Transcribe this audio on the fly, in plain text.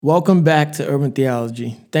Welcome back to Urban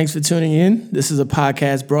Theology. Thanks for tuning in. This is a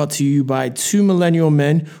podcast brought to you by two millennial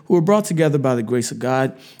men who were brought together by the grace of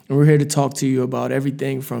God. And we're here to talk to you about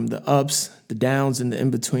everything from the ups, the downs, and the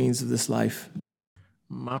in-betweens of this life.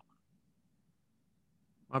 My,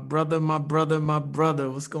 my brother.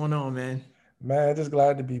 What's going on, man? Man, just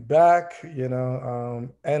glad to be back, and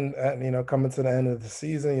coming to the end of the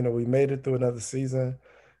season, we made it through another season,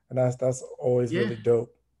 and that's always Yeah. really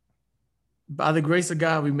dope. By the grace of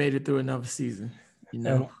God, we made it through another season, you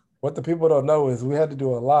know? And what the people don't know is we had to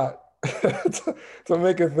do a lot to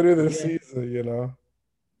make it through the Yeah. season.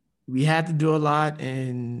 We had to do a lot,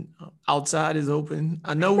 and outside is open.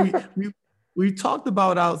 I know we talked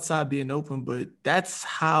about outside being open, but that's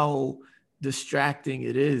how distracting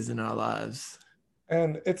it is in our lives.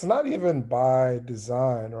 And it's not even by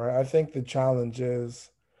design, right? I think the challenge is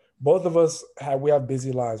both of us we have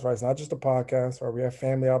busy lives, right? It's not just a podcast, right? We have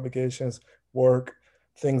family obligations, work,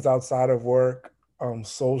 things outside of work,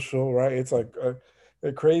 social, right? It's like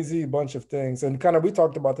a crazy bunch of things. And kind of we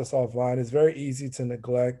talked about this offline. It's very easy to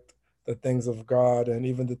neglect the things of God and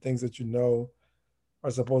even the things that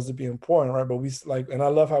are supposed to be important, right? But and I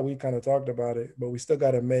love how we kind of talked about it, but we still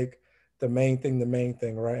got to make the main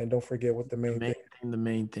thing, right? And don't forget what the The main main thing. thing, the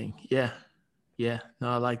main thing. Yeah. Yeah. No,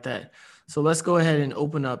 I like that. So let's go ahead and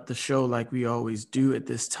open up the show like we always do at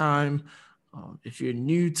this time. If you're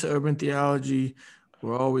new to urban theology,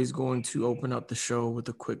 we're always going to open up the show with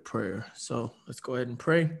a quick prayer. So let's go ahead and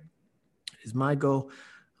pray. Is my goal.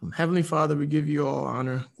 Heavenly Father, we give you all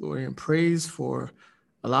honor, glory, and praise for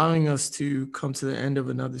allowing us to come to the end of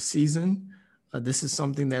another season. This is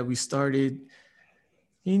something that we started.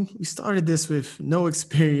 We started this with no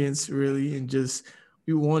experience really, and just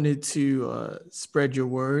we wanted to spread your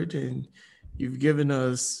word. And you've given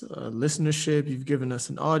us listenership, you've given us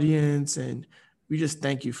an audience, and we just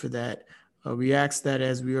thank you for that. We ask that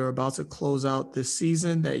as we are about to close out this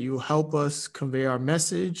season, that you'll help us convey our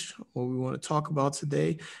message, what we want to talk about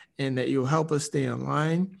today, and that you'll help us stay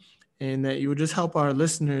online, and that you'll just help our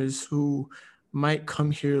listeners who might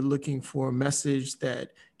come here looking for a message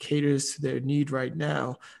that caters to their need right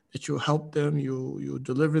now, that you'll help them, you'll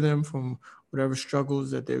deliver them from whatever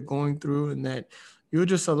struggles that they're going through, and that you'll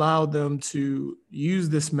just allow them to use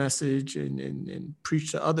this message and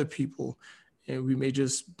preach to other people. And we may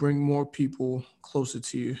just bring more people closer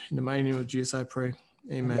to you. In the mighty name of Jesus, I pray.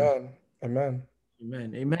 Amen. Amen. Amen.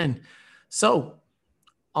 Amen. Amen. So,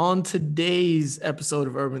 on today's episode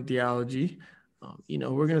of Urban Theology,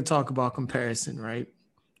 we're going to talk about comparison, right?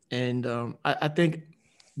 And I think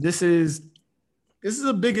this is this is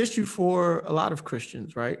a big issue for a lot of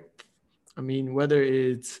Christians, right? I mean, whether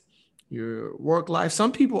it's your work life,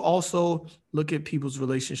 some people also look at people's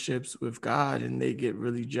relationships with God and they get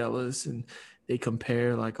really jealous and they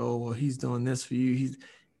compare, like, oh, well, he's doing this for you.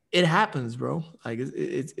 It happens, bro. Like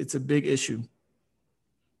it's a big issue.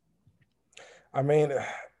 I mean,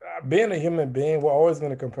 being a human being, we're always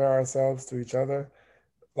going to compare ourselves to each other,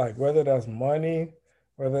 like whether that's money,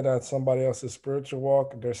 whether that's somebody else's spiritual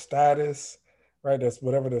walk, their status, right? That's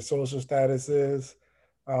whatever their social status is.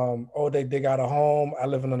 Oh, they got a home. I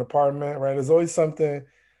live in an apartment, right? There's always something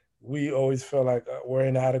we always feel like we're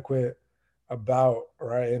inadequate about,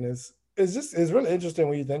 right? And it's really interesting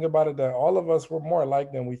when you think about it that all of us we're more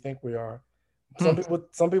alike than we think we are. Hmm.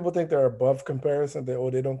 Some people think they're above comparison.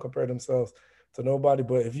 They don't compare themselves to nobody.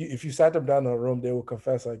 But if you sat them down in a room, they will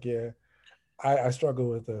confess like, yeah, I struggle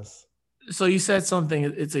with this. So you said something.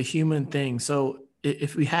 It's a human thing. So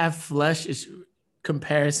if we have flesh, it's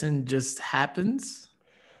comparison just happens.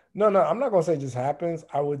 No, no, I'm not gonna say it just happens.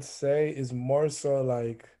 I would say it's more so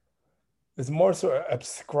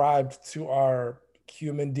ascribed to our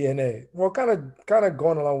human DNA. Well, kind of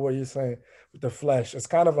going along with what you're saying with the flesh. It's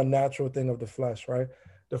kind of a natural thing of the flesh, right?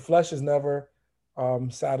 The flesh is never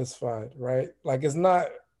satisfied, right? Like it's not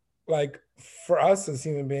like for us as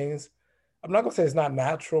human beings, I'm not gonna say it's not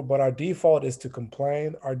natural, but our default is to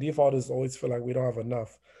complain. Our default is always feel like we don't have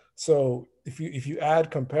enough. So if you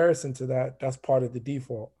add comparison to that, that's part of the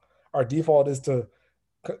default. Our default is to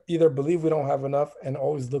either believe we don't have enough and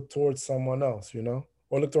always look towards someone else, or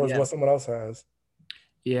look towards Yeah. what someone else has.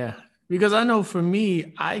 Yeah. Because I know for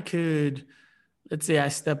me, let's say I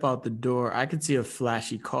step out the door, I could see a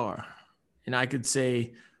flashy car and I could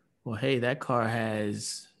say, well, hey, that car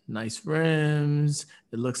has nice rims.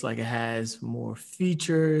 It looks like it has more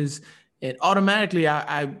features. And automatically,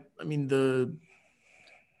 I mean, the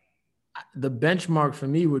benchmark for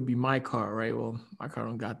me would be my car, right? Well, my car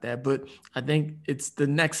don't got that, but I think it's the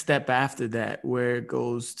next step after that where it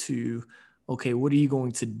goes to, okay, what are you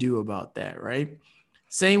going to do about that, right?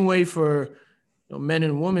 Same way for men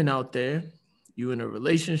and women out there. you in a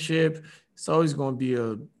relationship, it's always going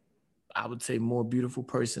to be I would say, more beautiful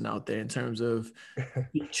person out there in terms of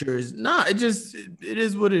features. Nah, it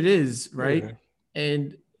is what it is, right? Yeah.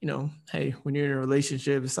 And hey, when you're in a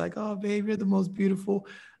relationship, it's like, oh, babe, you're the most beautiful.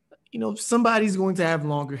 Somebody's going to have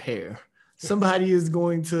longer hair. Somebody is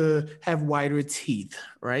going to have whiter teeth,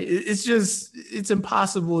 right? It's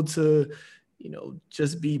impossible to,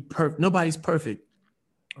 just be perfect. Nobody's perfect,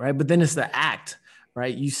 right? But then it's the act,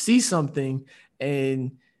 right? You see something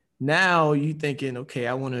and now you thinking, okay,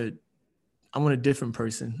 I want a different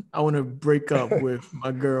person. I want to break up with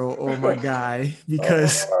my girl or my guy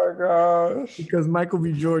because Oh my gosh. Michael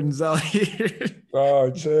B. Jordan's out here.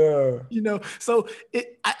 Oh, chill. So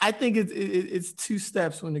I think it's two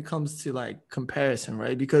steps when it comes to like comparison,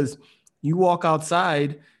 right? Because you walk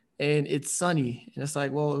outside and it's sunny and it's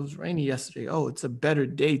like, well, it was rainy yesterday. Oh, it's a better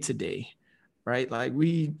day today, right? Like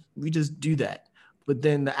we just do that. But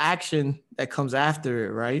then the action that comes after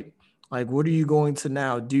it, right? Like, what are you going to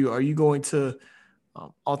now do? Are you going to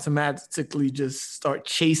automatically just start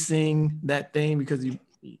chasing that thing because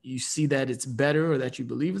you see that it's better or that you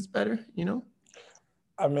believe it's better,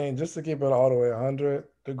 I mean, just to keep it all the way 100,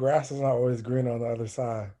 the grass is not always green on the other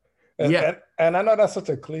side. And Yeah. and I know that's such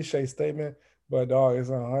a cliche statement, but dog, it's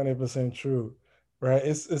 100% true. Right?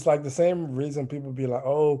 It's like the same reason people be like,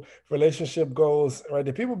 oh, relationship goals, right?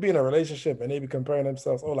 The people be in a relationship and they be comparing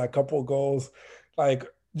themselves, oh, like couple goals, like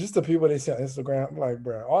just the people they see on Instagram, like,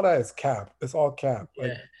 bro, all that is cap. It's all cap.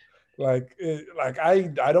 Yeah. Like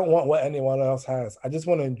I don't want what anyone else has. I just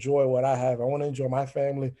want to enjoy what I have. I want to enjoy my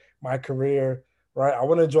family, my career, right? I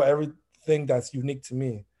want to enjoy everything that's unique to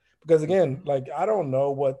me. Because again, like I don't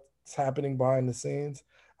know what's happening behind the scenes.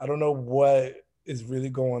 I don't know what is really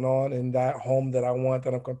going on in that home that I want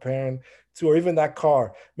that I'm comparing to, or even that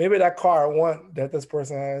car. Maybe that car I want that this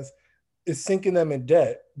person has is sinking them in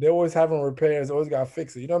debt. They're always having repairs, always got to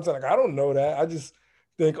fix it. You know what I'm saying? Like I don't know that. I just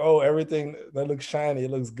think, oh, everything that looks shiny,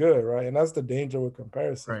 it looks good, right? And that's the danger with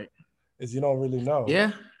comparison, Right. is you don't really know.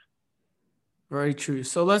 Yeah. Very true.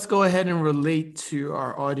 So let's go ahead and relate to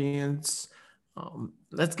our audience.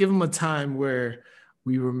 Let's give them a time where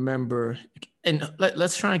we remember, and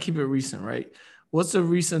let's try and keep it recent, right? What's a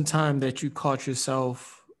recent time that you caught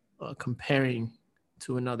yourself comparing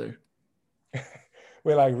to another?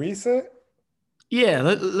 Wait, like recent? Yeah,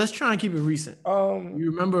 let's try and keep it recent. Um,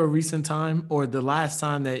 You remember a recent time or the last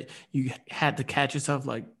time that you had to catch yourself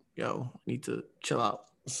like, yo, need to chill out?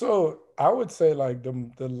 so I would say like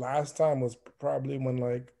the last time was probably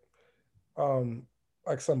when um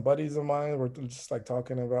like some buddies of mine were just like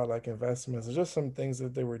talking about like investments and just some things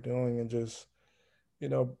that they were doing and just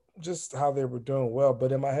just how they were doing well.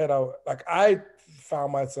 But in my head, I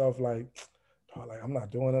found myself like, oh, like I'm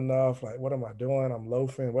not doing enough. Like, what am I doing? I'm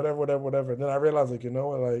loafing, whatever, whatever, whatever. And then I realized, like, you know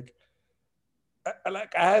what, like,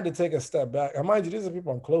 I had to take a step back. And mind you, these are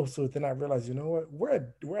people I'm close to. Then I realized, you know what,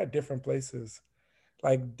 we're at different places.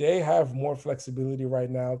 Like they have more flexibility right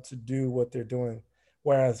now to do what they're doing,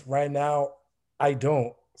 whereas right now I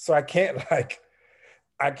don't. So I can't like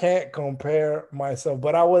I can't compare myself,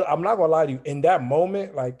 but I'm not gonna lie to you. In that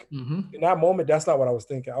moment, like Mm-hmm. in that moment, that's not what I was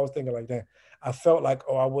thinking. I was thinking like, damn, I felt like,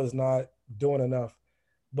 oh, I was not doing enough.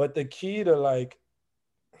 But the key to like,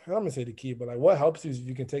 I'm gonna say the key, but like what helps you is if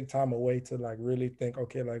you can take time away to like really think,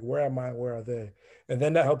 okay, like where am I, where are they? And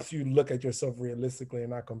then that helps you look at yourself realistically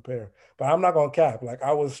and not compare. But I'm not gonna cap. Like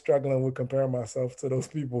I was struggling with comparing myself to those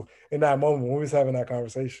people in that moment when we was having that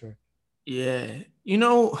conversation. Yeah.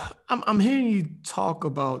 I'm hearing you talk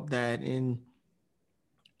about that, and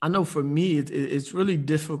I know for me, it's really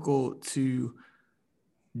difficult to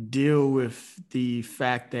deal with the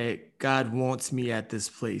fact that God wants me at this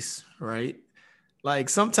place, right? Like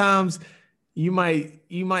sometimes you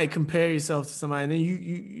might compare yourself to somebody, and then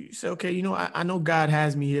you say, okay, I know God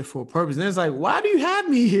has me here for a purpose. And it's like, why do you have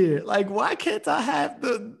me here? Like, why can't I have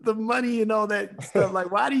the money and all that stuff?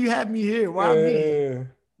 Like, why do you have me here? Why me?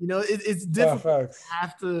 Yeah, It's nah, difficult facts. to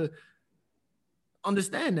have to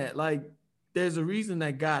understand that. Like, there's a reason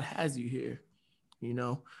that God has you here, you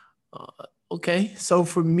know. Okay, so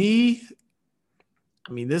for me,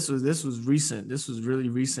 I mean, this was recent. This was really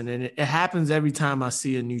recent, and it happens every time I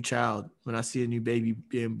see a new child. When I see a new baby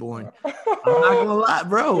being born, I'm not gonna lie,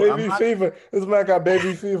 bro. I'm Baby fever. This man got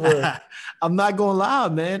baby fever. not. I'm not gonna lie,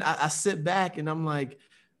 man. I sit back and I'm like,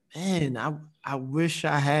 man, I wish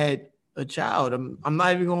I had a child. I'm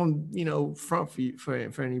not even gonna front for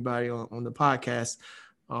for anybody on the podcast.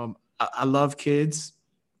 I love kids.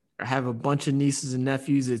 I have a bunch of nieces and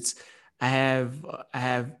nephews. I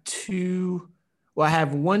have two. Well, I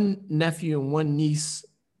have one nephew and one niece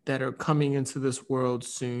that are coming into this world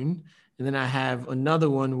soon, And then I have another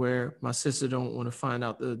one where my sister don't want to find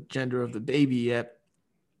out the gender of the baby yet.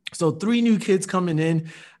 So 3 new kids coming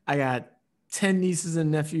in. I got 10 nieces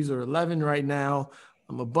and nephews, or 11 right now.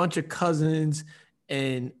 I'm a bunch of cousins,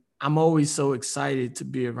 and I'm always so excited to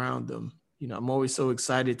be around them. I'm always so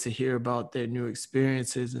excited to hear about their new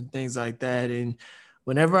experiences and things like that. And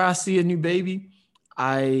whenever I see a new baby,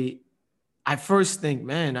 I I first think,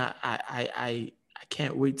 man, I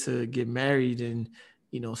can't wait to get married and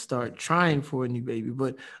start trying for a new baby.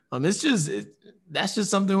 But that's just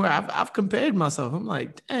something where I've compared myself. I'm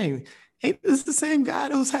like, dang, ain't this the same guy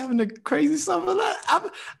that was having a crazy summer?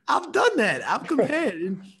 I've done that. I've compared,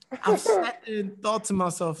 and I've sat there and thought to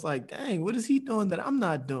myself, like, dang, what is he doing that I'm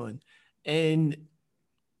not doing? And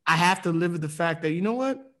I have to live with the fact that, you know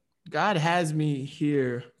what? God has me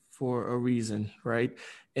here for a reason, right?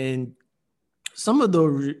 And some of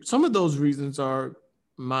those reasons are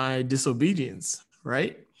my disobedience,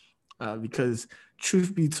 right? Because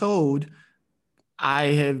truth be told, I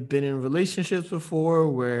have been in relationships before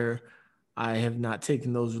where I have not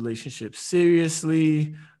taken those relationships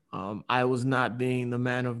seriously. I was not being the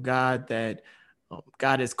man of God that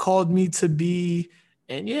God has called me to be.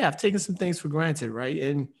 And yeah, I've taken some things for granted, right?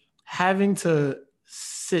 And having to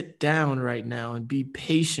sit down right now and be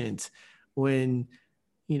patient when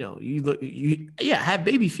you have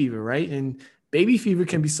baby fever, right? And baby fever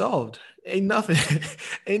can be solved. Ain't nothing,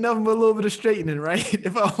 ain't nothing but a little bit of straightening, right?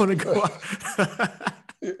 If I want to go out.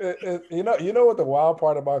 You know what the wild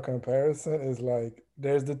part about comparison is, like,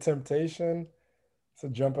 there's the temptation to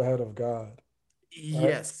jump ahead of God, right?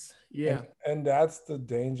 Yes. Yeah. And that's the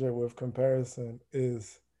danger with comparison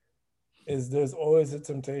is there's always a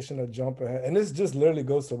temptation to jump ahead. And this just literally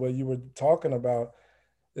goes to what you were talking about,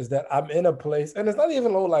 is that I'm in a place, and it's not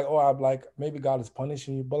even like, oh, I'm like, maybe God is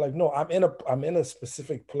punishing you, but like, no, I'm in a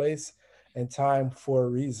specific place and time for a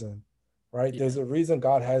reason, right? Yeah. There's a reason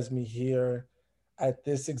God has me here at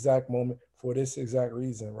this exact moment for this exact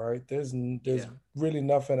reason, right? There's Yeah. really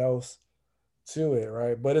nothing else to it,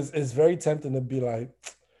 right? But it's very tempting to be like,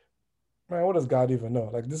 man, what does God even know?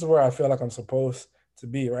 Like, this is where I feel like I'm supposed to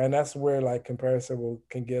be, right? And that's where like comparison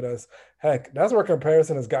can get us. Heck, that's where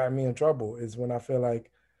comparison has gotten me in trouble, is when I feel like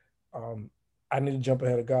um, I need to jump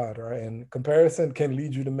ahead of God, right? And comparison can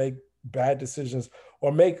lead you to make bad decisions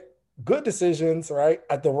or make good decisions, right,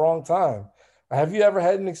 at the wrong time. Have you ever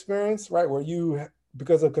had an experience, right, where you,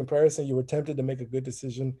 because of comparison, you were tempted to make a good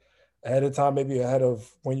decision ahead of time, maybe ahead of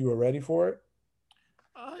when you were ready for it?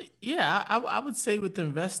 Yeah, I would say with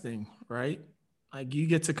investing, right? Like you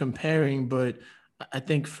get to comparing, but I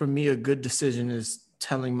think for me, a good decision is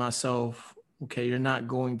telling myself, okay, you're not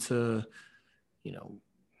going to, you know,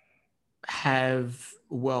 have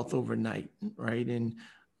wealth overnight, right? And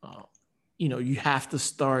uh, you have to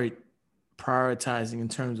start prioritizing in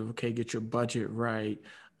terms of, okay, get your budget right.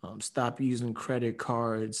 Stop using credit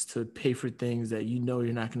cards to pay for things that you're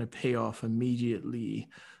not going to pay off immediately.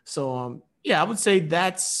 So yeah, I would say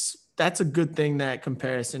that's a good thing, that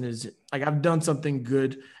comparison is like, I've done something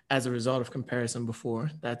good as a result of comparison before.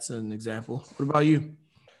 That's an example. What about you?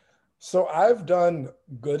 So I've done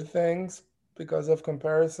good things because of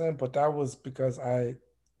comparison, but that was because I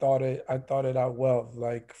thought it out well.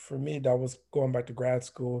 Like for me, that was going back to grad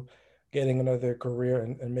school, getting another career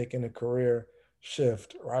and making a career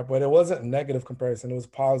shift, right? But it wasn't negative comparison, it was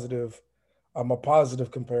positive, a positive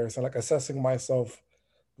comparison, like assessing myself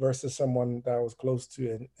versus someone that I was close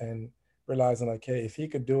to, and realizing like, hey, if he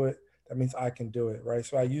could do it, that means I can do it, right?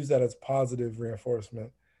 So I use that as positive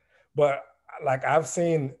reinforcement. But like I've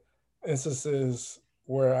seen instances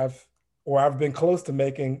where I've been close to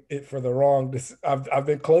making it for the wrong. I've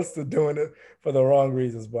been close to doing it for the wrong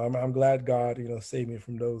reasons. But I'm glad God, saved me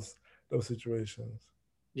from those situations.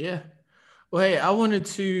 Yeah. Well, hey, I wanted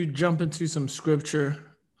to jump into some scripture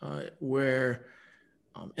where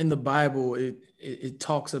in the Bible it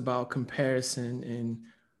talks about comparison and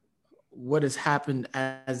what has happened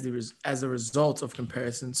as a result of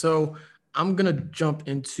comparison. So I'm gonna jump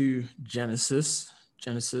into Genesis,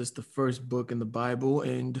 the first book in the Bible,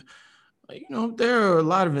 and there are a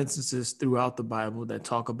lot of instances throughout the Bible that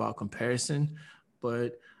talk about comparison,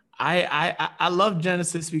 but I love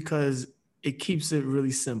Genesis because it keeps it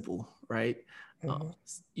really simple, right? Uh, Mhm.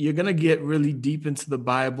 you're gonna get really deep into the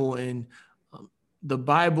Bible, and um, the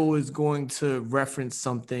Bible is going to reference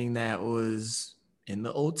something that was in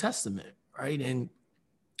the Old Testament, right? And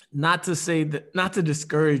not to say that, not to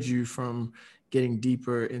discourage you from getting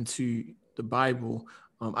deeper into the Bible.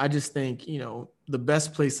 I just think, the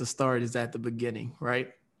best place to start is at the beginning,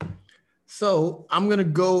 right? So I'm going to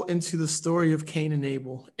go into the story of Cain and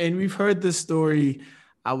Abel. And we've heard this story,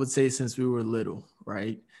 I would say, since we were little,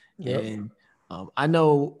 right? Yep. And I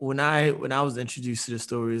know when I was introduced to the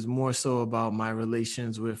story, it's more so about my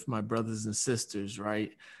relations with my brothers and sisters,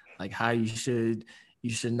 right? Like how you should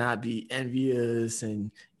not be envious,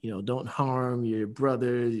 and don't harm your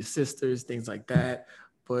brothers, your sisters, things like that.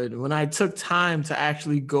 But when I took time to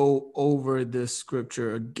actually go over this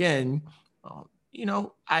scripture again,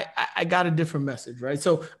 I got a different message, right?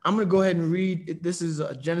 So I'm going to go ahead and read it. This is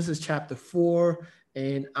Genesis chapter 4,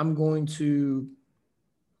 and I'm going to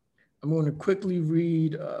quickly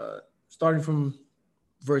read, starting from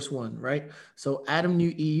verse 1, right? So Adam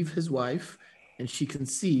knew Eve, his wife, and she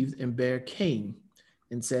conceived and bare Cain,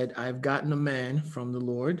 and said, I have gotten a man from the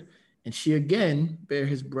Lord. And she again bare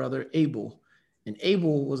his brother Abel. And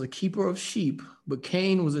Abel was a keeper of sheep, but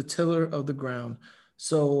Cain was a tiller of the ground.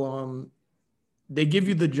 So they give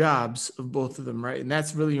you the jobs of both of them, right? And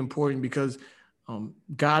that's really important because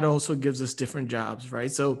God also gives us different jobs,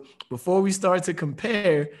 right? So before we start to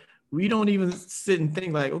compare, we don't even sit and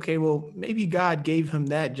think like, okay, well, maybe God gave him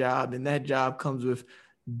that job and that job comes with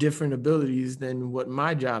different abilities than what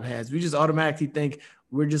my job has. We just automatically think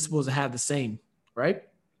we're just supposed to have the same, right?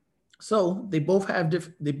 So they both had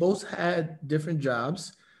different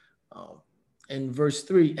jobs. Um, in verse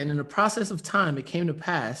 3, and in the process of time, it came to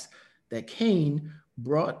pass that Cain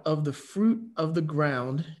brought of the fruit of the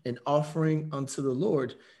ground an offering unto the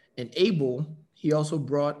Lord, and Abel he also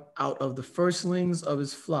brought out of the firstlings of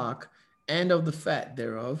his flock and of the fat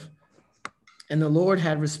thereof. And the Lord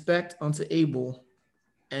had respect unto Abel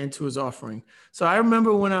and to his offering. So I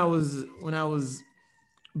remember when I was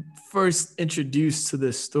first introduced to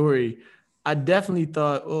this story, I definitely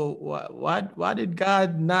thought, oh, why did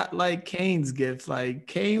God not like Cain's gift? Like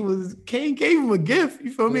Cain gave him a gift.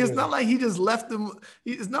 You feel me? It's not like he just left him.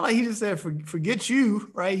 It's not like he just said, forget you,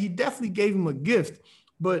 right? He definitely gave him a gift.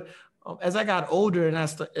 But as I got older and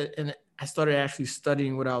I started actually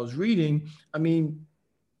studying what I was reading, I mean,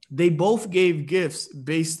 they both gave gifts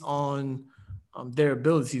based on their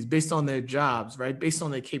abilities, based on their jobs, right? Based on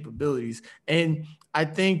their capabilities. And I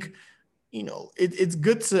think, it's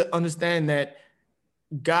good to understand that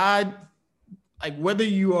God, like whether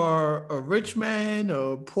you are a rich man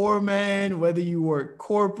or a poor man, whether you work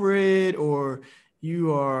corporate or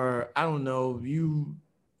you are, I don't know,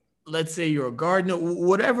 let's say you're a gardener,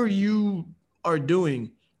 whatever you are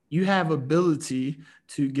doing, you have ability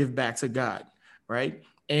to give back to God, right?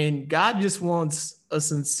 And God just wants a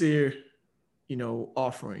sincere,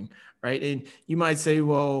 offering, right? And you might say,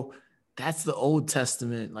 well, that's the Old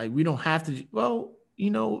Testament. Like we don't have to. Well,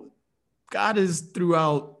 God is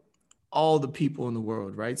throughout all the people in the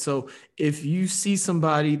world, right? So if you see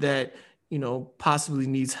somebody that, possibly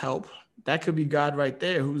needs help, that could be God right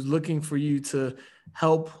there who's looking for you to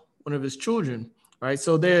help one of his children, right?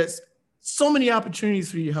 So there's so many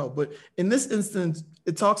opportunities for you to help. But in this instance,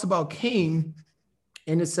 it talks about Cain,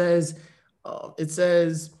 and it says,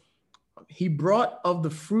 he brought of the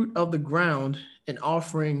fruit of the ground an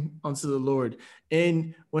offering unto the Lord.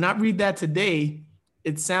 And when I read that today,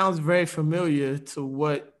 it sounds very familiar to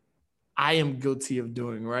what I am guilty of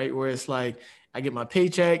doing, right? Where it's like I get my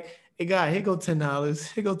paycheck, hey God, here go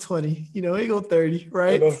 $10, here go 20, here go 30,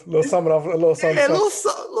 right? Little something off, a little something. Yeah,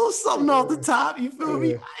 little something off the top. You feel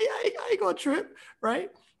me? I ain't gonna trip, right?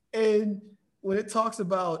 And when it talks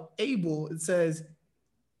about Abel, it says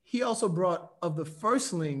he also brought of the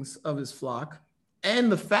firstlings of his flock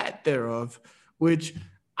and the fat thereof, which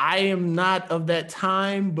I am not of that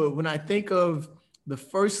time. But when I think of the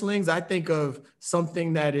firstlings, I think of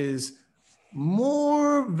something that is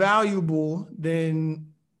more valuable than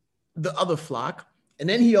the other flock. And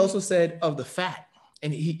then he also said of the fat,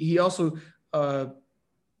 and he also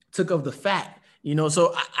took of the fat.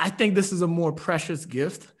 So I think this is a more precious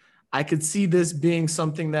gift. I could see this being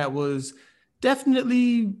something that was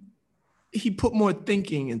definitely, he put more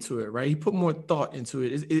thinking into it, right? He put more thought into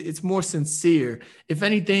it. It's more sincere. If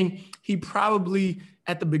anything, he probably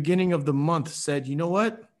at the beginning of the month said, you know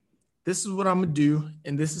what? This is what I'm gonna do,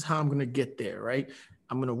 and this is how I'm gonna get there, right?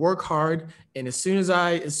 I'm gonna work hard, and as soon as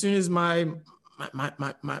my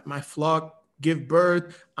flock give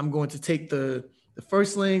birth, I'm going to take the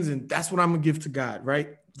firstlings, and that's what I'm gonna give to God,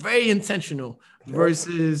 right? Very intentional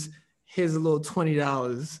versus here's a little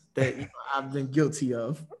 $20 that I've been guilty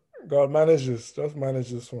of. God manages. Just manage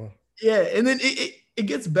this one. Yeah, and then it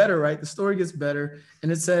gets better, right? The story gets better,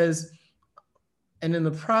 and it says, and in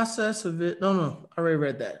the process of it, no, I already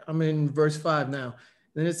read that. I'm in verse 5 now.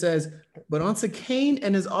 Then it says, but unto Cain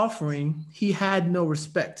and his offering, he had no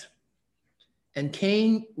respect. And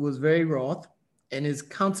Cain was very wroth, and his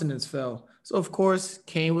countenance fell. So, of course,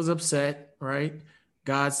 Cain was upset, right?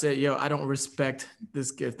 God said, yo, I don't respect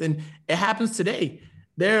this gift. And it happens today.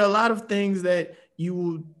 There are a lot of things that you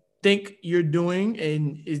will think you're doing,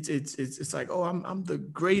 and it's like, oh, I'm the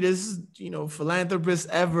greatest, philanthropist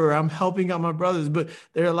ever. I'm helping out my brothers. But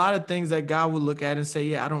there are a lot of things that God would look at and say,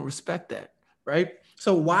 yeah, I don't respect that, right?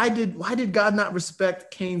 So why did God not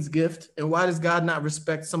respect Cain's gift, and why does God not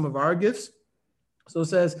respect some of our gifts? So it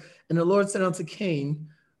says, and the Lord said unto Cain,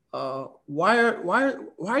 why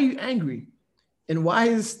are you angry? And why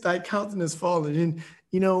is thy countenance fallen? And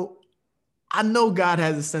you know, I know God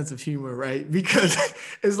has a sense of humor, right? Because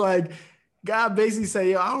it's like God basically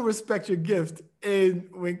say, yo, I don't respect your gift. And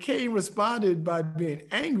when Cain responded by being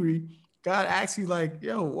angry, God asks you like,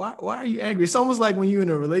 yo, why are you angry? It's almost like when you're in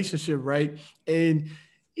a relationship, right? And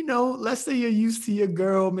let's say you're used to your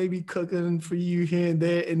girl maybe cooking for you here and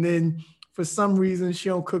there, and then for some reason she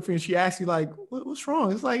don't cook for you, and she asks you like, what's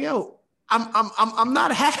wrong? It's like, yo, I'm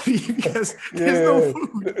not happy because there's no Yeah,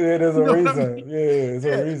 food. there's You a know what I mean? reason. Yeah, it's a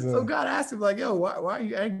Yeah. So reason. God asked him, like, yo, why are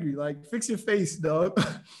you angry? Like, fix your face, dog.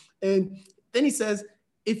 And then he says,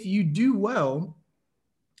 if you do well,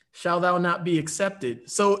 shall thou not be accepted?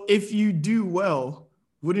 So if you do well,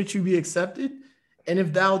 wouldn't you be accepted? And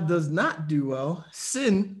if thou does not do well,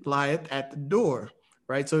 sin lieth at the door,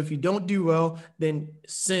 right? So if you don't do well, then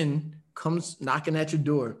sin comes knocking at your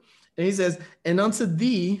door. And he says, and unto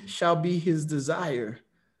thee shall be his desire,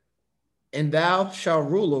 and thou shalt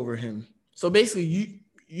rule over him. So basically,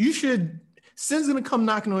 you should, sin's gonna come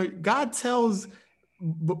knocking on you. God tells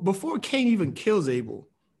before Cain even kills Abel,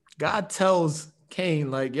 God tells Cain,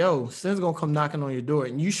 like, yo, sin's gonna come knocking on your door,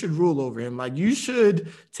 and you should rule over him. Like, you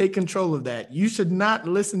should take control of that. You should not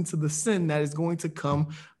listen to the sin that is going to come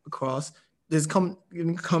across, that's come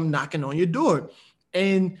knocking on your door.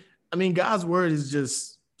 And I mean, God's word is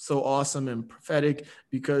just so awesome and prophetic,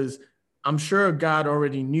 because I'm sure God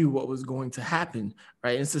already knew what was going to happen,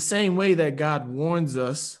 right? And it's the same way that God warns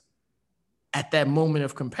us at that moment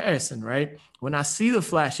of comparison, right? When I see the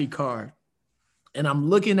flashy car and I'm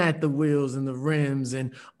looking at the wheels and the rims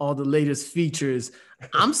and all the latest features,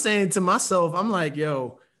 I'm saying to myself, I'm like,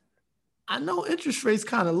 yo, I know interest rates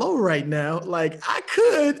kind of low right now. Like I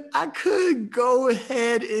could go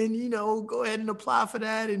ahead and, go ahead and apply for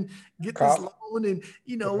that and get this Cop. loan and,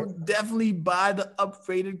 definitely buy the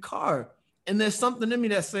upgraded car. And there's something in me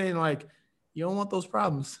that's saying like, you don't want those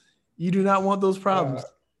problems. You do not want those Nah, problems.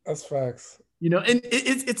 that's facts. And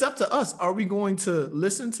it's up to us. Are we going to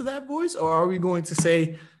listen to that voice, or are we going to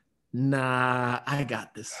say, nah, I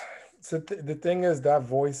got this? So the thing is that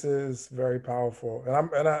voice is very powerful, and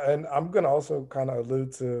I'm gonna also kind of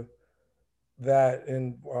allude to that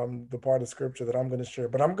in the part of scripture that I'm gonna share,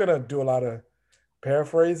 but I'm gonna do a lot of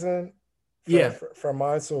paraphrasing Yeah. for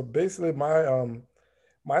mine. So basically,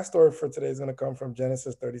 my story for today is gonna come from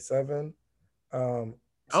Genesis 37. Um,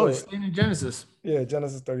 Oh, it's so staying in Genesis. yeah,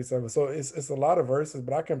 Genesis 37. So it's a lot of verses,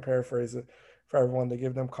 but I can paraphrase it for everyone to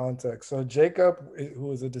give them context. So Jacob,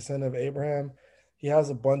 who is a descendant of Abraham, he has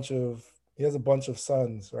a bunch of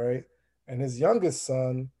sons, right? And his youngest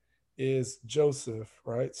son is Joseph,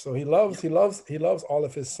 right? So he loves all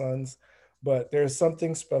of his sons, but there's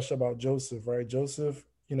something special about Joseph, right? Joseph,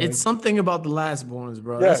 It's something about the lastborns,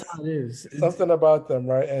 bro. That's yes, how it is. something about them,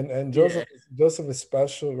 right? And Yeah. Joseph is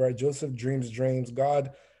special, right? Joseph dreams dreams.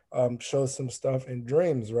 God shows some stuff in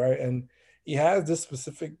dreams, right? And he has this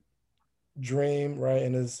specific dream, right?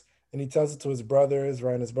 And he tells it to his brothers,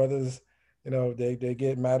 right? And his brothers, they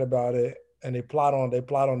get mad about it and they plot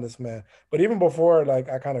on this man. But even before, like,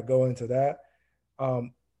 I kind of go into that,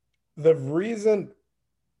 um, the reason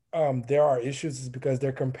there are issues is because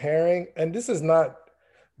they're comparing, and this is not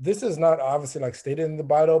obviously like stated in the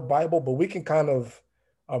Bible, but we can kind of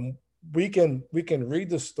um, we can read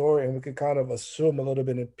the story and we can kind of assume a little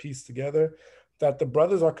bit and piece together that the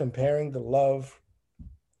brothers are comparing the love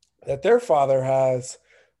that their father has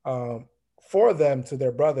um, for them to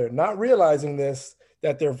their brother, not realizing this,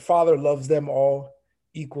 that their father loves them all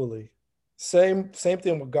equally. Same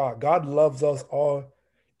thing with God. God loves us all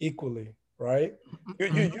equally, right?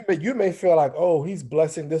 You may feel like, oh, he's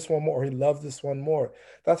blessing this one more, or he loves this one more.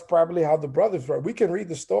 That's probably how the brothers were. We can read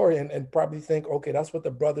the story and probably think, okay, that's what the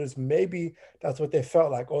brothers, maybe that's what they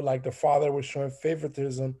felt like. Oh, like the father was showing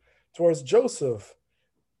favoritism towards Joseph.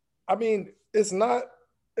 I mean, it's not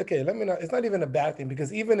okay. Let me not. It's not even a bad thing,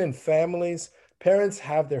 because even in families, parents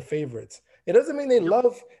have their favorites. It doesn't mean they Yep.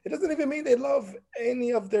 love. It doesn't even mean they love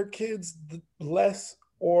any of their kids less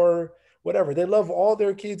or whatever. They love all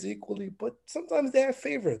their kids equally, but sometimes they have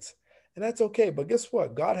favorites, and that's okay. But guess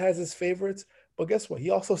what? God has His favorites, but guess what?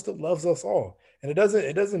 He also still loves us all, and it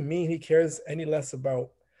doesn't mean He cares any less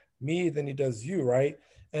about me than He does you, right?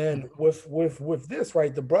 And with this,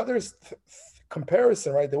 right, the brothers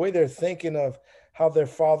comparison, right? The way they're thinking of how their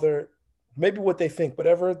father, maybe what they think,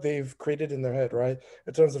 whatever they've created in their head, right?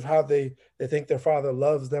 In terms of how they think their father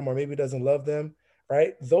loves them or maybe doesn't love them,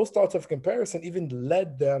 right? Those thoughts of comparison even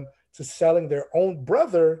led them to selling their own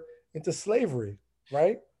brother into slavery,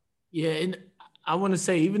 right? Yeah, and I want to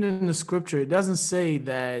say, even in the scripture, it doesn't say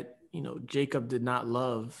that, Jacob did not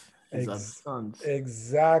love his other Ex- sons.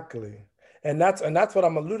 exactly. And that's what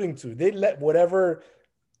I'm alluding to. They let whatever,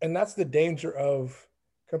 and that's the danger of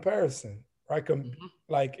comparison, right? Mhm.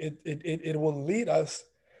 Like it will lead us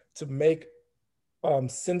to make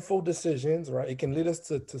sinful decisions, right? It can lead us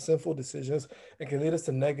to sinful decisions. It can lead us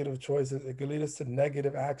to negative choices. It can lead us to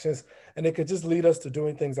negative actions, and it could just lead us to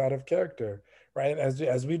doing things out of character, right?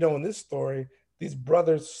 As we know in this story, these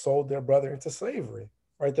brothers sold their brother into slavery,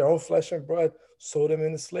 right? Their own flesh and blood sold him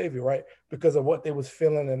into slavery, right? Because of what they was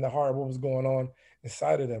feeling in the heart, what was going on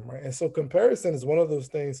inside of them, right? And so comparison is one of those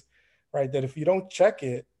things, right? That if you don't check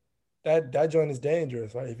it, that joint is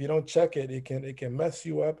dangerous, right? If you don't check it, it can mess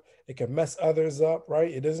you up. It can mess others up, right?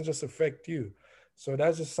 It doesn't just affect you. So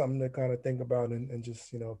that's just something to kind of think about and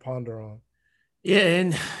just ponder on. Yeah,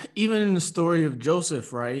 and even in the story of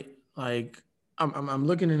Joseph, right? Like I'm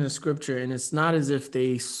looking in the scripture, and it's not as if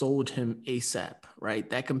they sold him ASAP, right?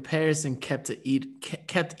 That comparison kept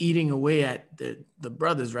eating away at the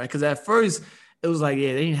brothers, right? Because at first it was like,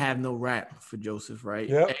 yeah, they didn't have no rap for Joseph, right?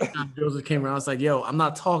 Yep. Every time Joseph came around, it's like, yo, I'm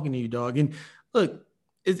not talking to you, dog. And look,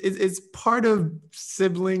 it's part of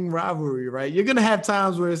sibling rivalry, right? You're gonna have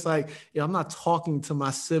times where it's like, yo, I'm not talking to my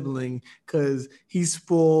sibling because he's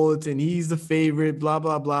spoiled and he's the favorite, blah,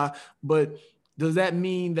 blah, blah. But does that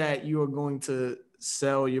mean that you are going to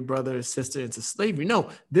sell your brother or sister into slavery? No,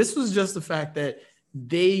 this was just the fact that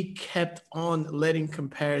they kept on letting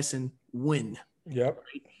comparison win. Yep.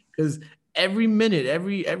 Because every minute,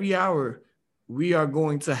 every hour, we are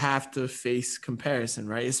going to have to face comparison,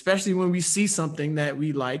 right? Especially when we see something that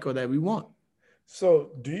we like or that we want.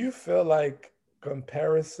 So do you feel like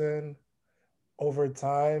comparison over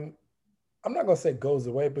time, I'm not gonna say goes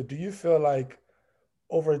away, but do you feel like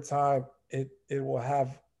over time it will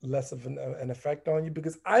have less of an effect on you?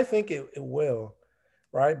 Because I think it will,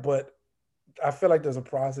 right? But I feel like there's a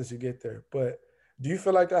process you get there. But do you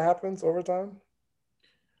feel like that happens over time?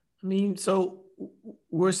 I mean, so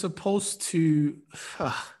we're supposed to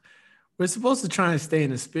we're supposed to try and stay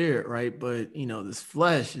in the spirit, right? But this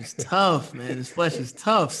flesh is tough, man. This flesh is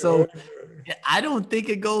tough. So yeah, I don't think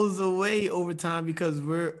it goes away over time because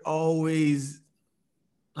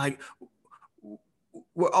like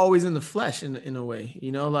we're always in the flesh in a way,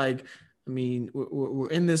 like, I mean, we're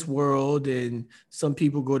in this world, and some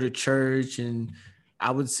people go to church, and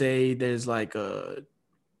I would say there's like a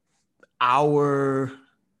hour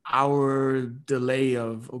hour delay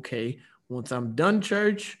of, okay, once I'm done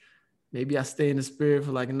church, maybe I stay in the spirit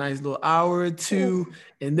for like a nice little hour or two,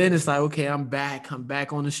 and then it's like, okay, I'm back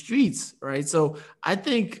on the streets, right? So I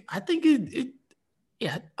think it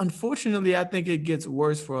yeah, unfortunately, I think it gets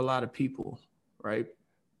worse for a lot of people, right?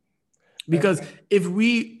 And Because if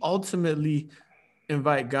we ultimately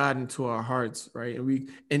invite God into our hearts, right?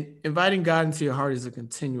 And inviting God into your heart is a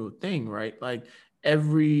continual thing, right? Like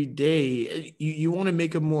every day, you want to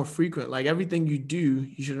make it more frequent. Like everything you do,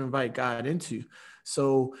 you should invite God into.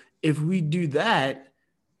 So if we do that,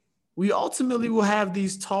 we ultimately will have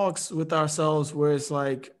these talks with ourselves where it's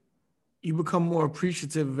like you become more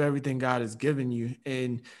appreciative of everything God has given you.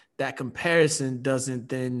 And that comparison doesn't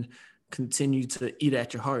then continue to eat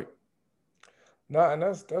at your heart. no, and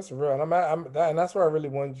that's real. And that's where I really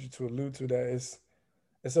wanted you to allude to that.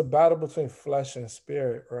 It's a battle between flesh and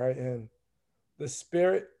spirit, right? And the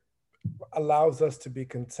spirit allows us to be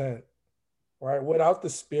content, right? Without the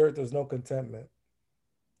spirit, there's no contentment.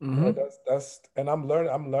 Right? Mm-hmm. That's and I'm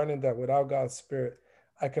learning that without God's spirit,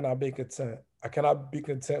 I cannot be content. I cannot be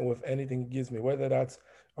content with anything He gives me, whether that's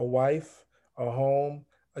a wife, a home,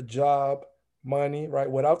 a job, money, right?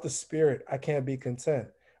 Without the spirit, I can't be content,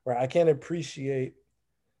 right? I can't appreciate,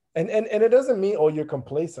 and it doesn't mean, oh, you're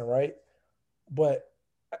complacent, right? But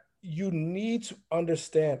you need to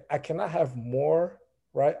understand I cannot have more,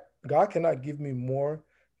 right? God cannot give me more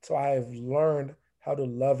till I have learned how to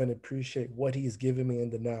love and appreciate what He's given me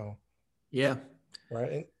in the now, Yeah.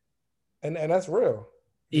 right? And that's real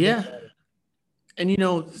if you think Yeah. about it. And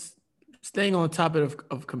staying on topic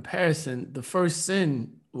of comparison, the first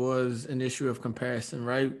sin was an issue of comparison,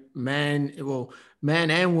 right? Man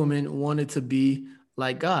and woman wanted to be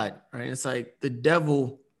like God, right? It's like the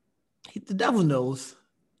devil knows,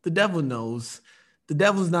 the devil knows, the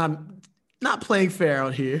devil's not playing fair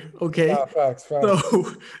out here, Nah, okay? facts, facts.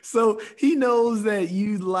 So so he knows that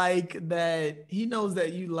you like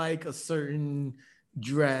a certain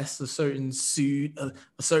dress, a certain suit, a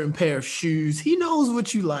certain pair of shoes. He knows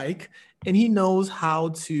what you like, and he knows how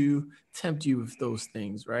to tempt you with those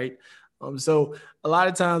things, right? So a lot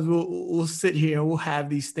of times we'll sit here and we'll have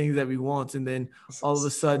these things that we want, and then all of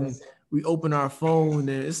a sudden we open our phone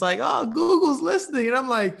and it's like, oh, Google's listening, and I'm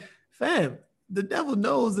like, fam, the devil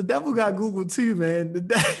knows. The devil got Google too, man. The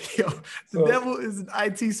devil is an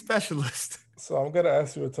IT specialist. So I'm gonna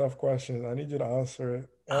ask you a tough question. I need you to answer it.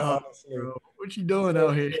 And honestly, bro, what you doing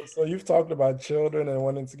out here? So you've talked about children and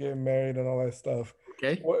wanting to get married and all that stuff.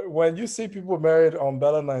 Okay. When you see people married on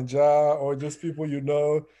Bella Naija, or just people you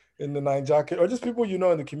know in the Naija, or just people you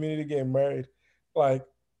know in the community getting married, like,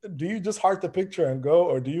 do you just heart the picture and go,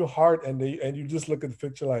 or do you heart and you just look at the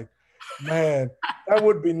picture like, man, that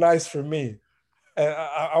would be nice for me? And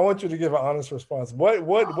I want you to give an honest response. What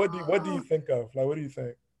do you think of? Like, what do you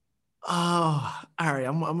think? Oh, all right.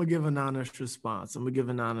 I'm gonna give an honest response.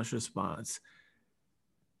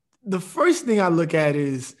 The first thing I look at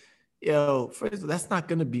is, first, that's not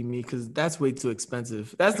gonna be me because that's way too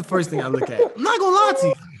expensive. That's the first thing I look at. I'm not gonna lie to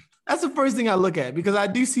you. That's the first thing I look at because I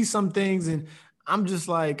do see some things and I'm just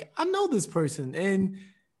like, I know this person, and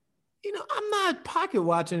I'm not pocket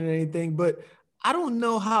watching or anything, but I don't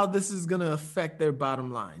know how this is gonna affect their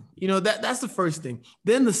bottom line. That's the first thing.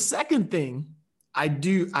 Then the second thing, I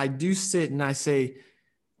do sit and I say,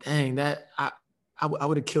 dang, that I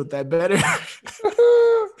would have killed that better.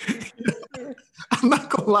 I'm not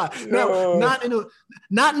gonna lie. No,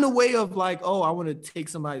 not in a way of like, oh, I want to take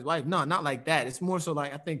somebody's wife. No, not like that. It's more so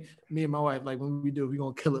like I think me and my wife, like when we do, we're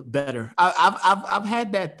gonna kill it better. I've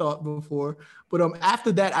had that thought before, but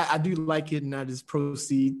after that, I do like it and I just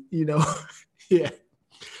proceed. Yeah.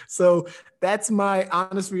 So that's my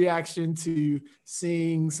honest reaction to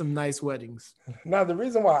seeing some nice weddings. Now, the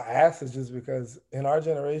reason why I asked is just because in our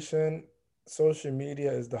generation, social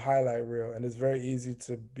media is the highlight reel, and it's very easy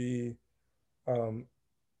to be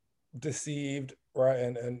deceived, right?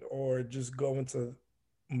 And or just go into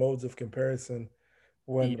modes of comparison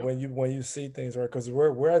when you see things, right? Because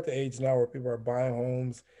we're at the age now where people are buying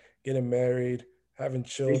homes, getting married, having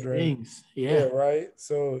children. Things. Yeah, right.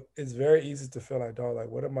 So it's very easy to feel like, dog, like,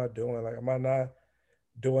 what am I doing? Like, am I not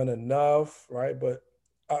doing enough? Right. But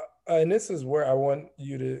and this is where I want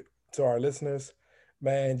you to our listeners,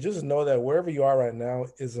 man, just know that wherever you are right now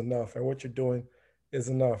is enough, and what you're doing is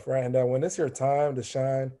enough, right? And that when it's your time to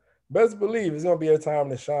shine, best believe it's gonna be your time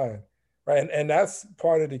to shine, right? And that's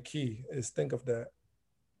part of the key is think of that.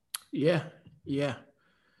 Yeah, yeah.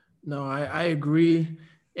 No, I agree.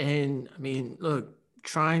 And I mean, look,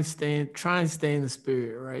 try and stay in the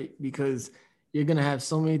spirit, right? Because you're gonna have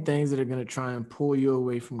so many things that are gonna try and pull you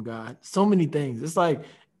away from God. So many things. It's like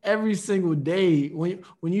every single day when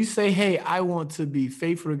you say, hey, I want to be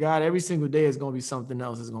faithful to God, every single day is gonna be something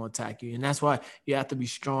else that's gonna attack you. And that's why you have to be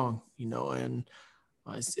strong, and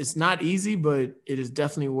it's not easy, but it is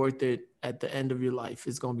definitely worth it at the end of your life.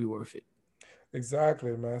 It's gonna be worth it.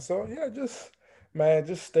 Exactly, man. So yeah,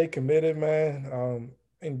 just stay committed, man.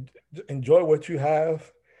 And enjoy what you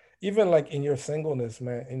have. Even like in your singleness,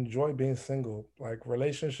 man, enjoy being single. Like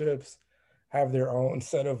relationships have their own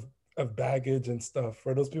set of baggage and stuff.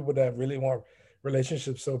 For those people that really want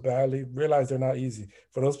relationships so badly, realize they're not easy.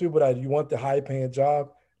 For those people that you want the high paying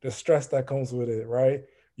job, the stress that comes with it, right?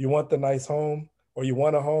 You want the nice home or you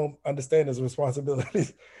want a home, understand there's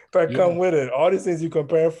responsibilities that come with it. All these things you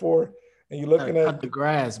compare for, and you're looking at cut the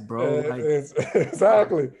grass, bro.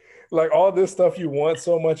 Exactly. Like all this stuff you want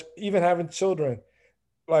so much, even having children,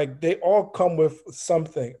 like they all come with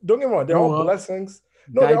something. Don't get me wrong, they're all blessings.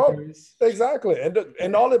 No, they're all exactly.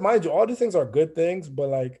 And all it, mind you, all these things are good things, but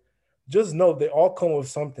like just know they all come with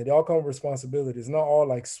something. They all come with responsibilities, not all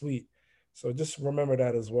like sweet. So just remember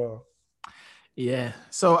that as well. Yeah.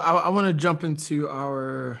 So I want to jump into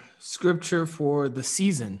our scripture for the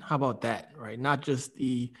season. How about that? Right. Not just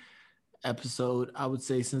the episode. I would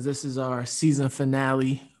say since this is our season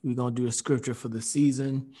finale, we're going to do a scripture for the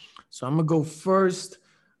season. So I'm going to go first.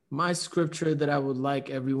 My scripture that I would like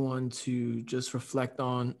everyone to just reflect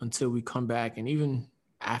on until we come back, and even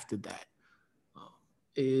after that,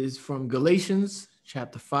 is from Galatians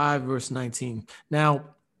chapter 5, verse 19.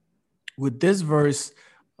 Now, with this verse,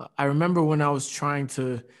 I remember when I was trying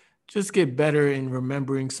to just get better in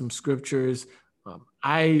remembering some scriptures.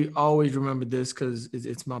 I always remember this because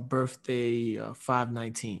it's my birthday,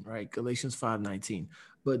 5:19, right? Galatians 5:19.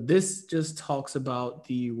 But this just talks about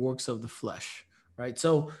the works of the flesh, right?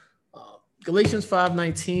 So Galatians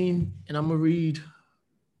 5:19, and I'm gonna read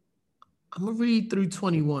through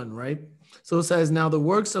 21, right? So it says, now the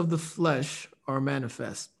works of the flesh are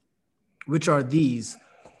manifest, which are these: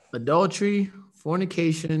 adultery,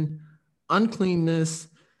 fornication, uncleanness,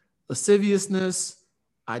 lasciviousness,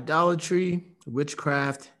 idolatry,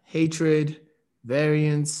 witchcraft, hatred,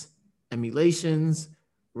 variance, emulations,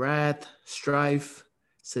 wrath, strife,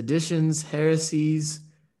 seditions, heresies,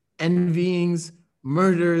 envyings,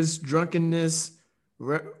 murders, drunkenness,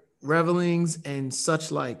 revelings, and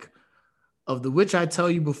such like, of the which I tell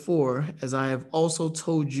you before, as I have also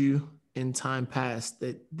told you in time past,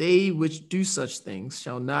 that they which do such things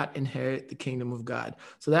shall not inherit the kingdom of God.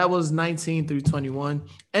 So that was 19 through 21.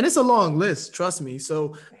 And it's a long list, trust me.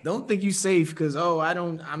 So don't think you safe because, I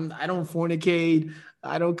don't fornicate,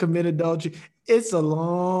 I don't commit adultery. It's a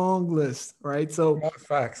long list, right? So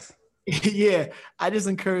facts. yeah, I just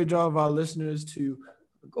encourage all of our listeners to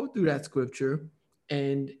go through that scripture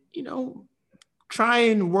and, try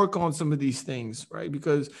and work on some of these things, right?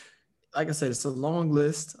 Because, like I said, it's a long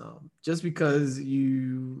list. Just because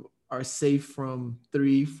you are safe from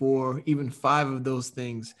 3, 4, even 5 of those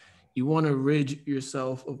things, you want to rid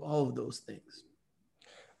yourself of all of those things.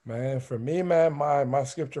 Man, for me, man, my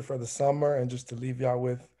scripture for the summer, and just to leave y'all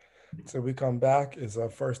with till we come back, is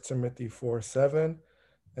 1 Timothy 4:7.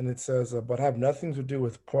 And it says, but have nothing to do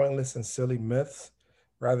with pointless and silly myths.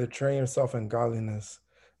 Rather, train yourself in godliness.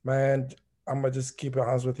 Man, I'm going to just keep it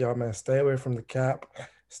honest with y'all, man. Stay away from the cap.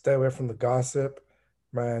 Stay away from the gossip.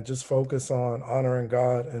 Man, just focus on honoring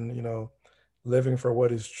God and, living for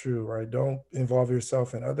what is true, right? Don't involve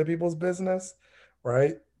yourself in other people's business,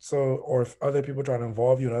 right? So, or if other people try to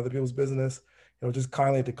involve you in other people's business, just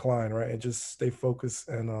kindly decline, right? And just stay focused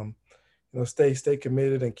and, stay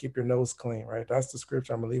committed and keep your nose clean, right? That's the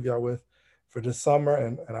scripture I'm gonna leave y'all with for this summer,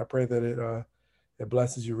 and I pray that it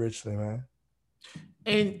blesses you richly, man.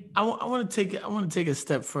 And I want to take a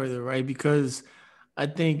step further, right? Because I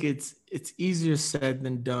think it's easier said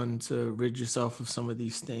than done to rid yourself of some of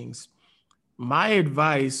these things. My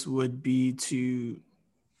advice would be to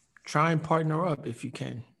try and partner up if you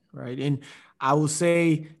can, right? And I will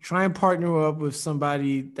say try and partner up with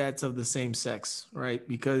somebody that's of the same sex, right?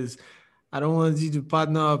 Because I don't want you to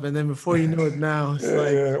partner up and then before you know it now, it's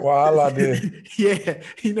well, I did. yeah,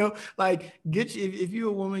 like get you, if you're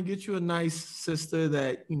a woman, get you a nice sister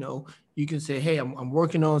that, you can say, hey, I'm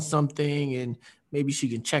working on something and maybe she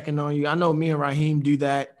can check in on you. I know me and Raheem do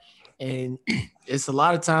that. And it's a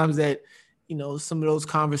lot of times that, some of those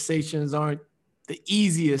conversations aren't the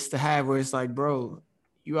easiest to have where it's like, bro,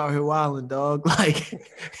 you out here wilding, dog. Like,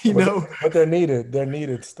 but they're needed. They're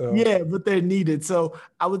needed still. Yeah, but they're needed. So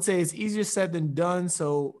I would say it's easier said than done.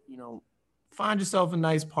 So, find yourself a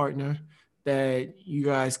nice partner that you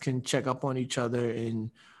guys can check up on each other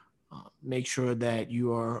and make sure that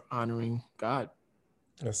you are honoring God.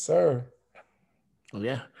 Yes, sir. Oh,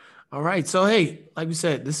 yeah. All right. So, hey, like we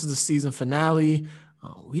said, this is the season finale.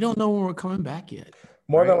 We don't know when we're coming back yet.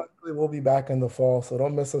 More than likely, we'll be back in the fall, so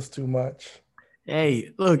don't miss us too much. Hey,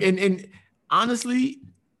 look, and honestly,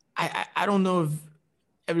 I don't know if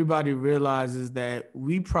everybody realizes that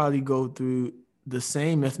we probably go through the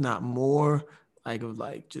same, if not more,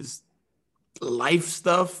 like just life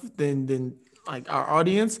stuff than like our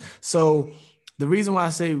audience. So the reason why I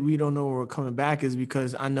say we don't know when we're coming back is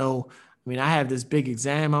because I have this big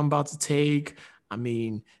exam I'm about to take.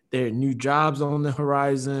 There are new jobs on the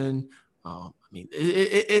horizon.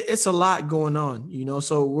 It's a lot going on,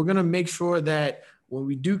 so we're going to make sure that when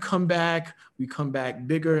we do come back, we come back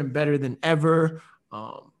bigger and better than ever.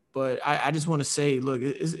 But I just want to say, look,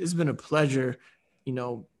 it's been a pleasure,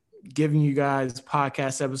 giving you guys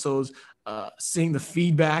podcast episodes, seeing the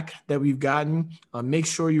feedback that we've gotten. Make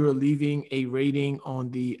sure you are leaving a rating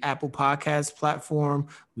on the Apple Podcast platform.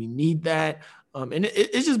 We need that. And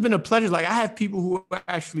it's just been a pleasure. Like I have people who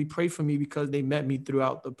actually pray for me because they met me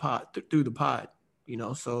throughout the pod, through the pod,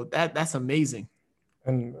 so that's amazing.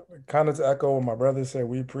 And kind of to echo what my brother said,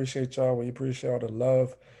 we appreciate y'all. We appreciate all the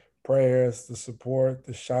love, prayers, the support,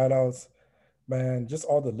 the shout outs, man, just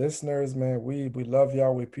all the listeners, man. We love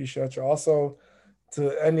y'all. We appreciate you. Also,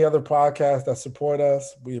 to any other podcast that support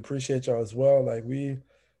us, we appreciate y'all as well. Like we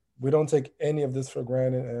don't take any of this for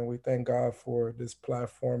granted, and we thank God for this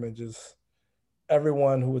platform and just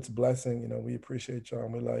everyone who it's blessing. We appreciate y'all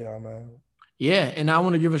and we love y'all, man. Yeah, and I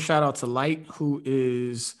want to give a shout out to Light, who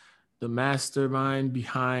is the mastermind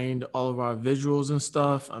behind all of our visuals and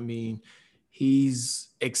stuff. He's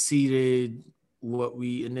exceeded what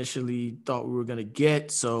we initially thought we were going to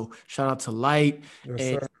get. So shout out to Light. Yes,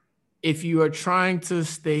 and sir. If you are trying to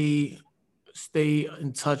stay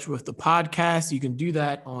in touch with the podcast, you can do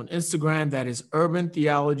that on Instagram. That is Urban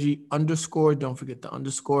Theology _ Don't forget the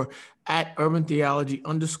underscore at Urban Theology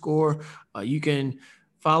 _ You can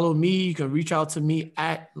follow me. You can reach out to me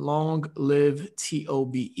at Long Live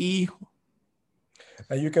TOBE.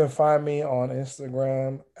 And you can find me on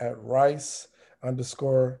Instagram at Rice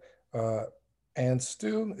underscore and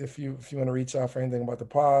Stu. If you want to reach out for anything about the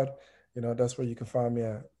pod, that's where you can find me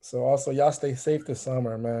at. So also y'all stay safe this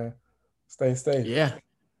summer, man. Stay safe. Yeah.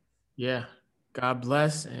 Yeah. God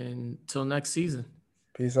bless. And until next season.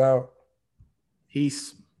 Peace out.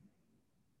 Peace.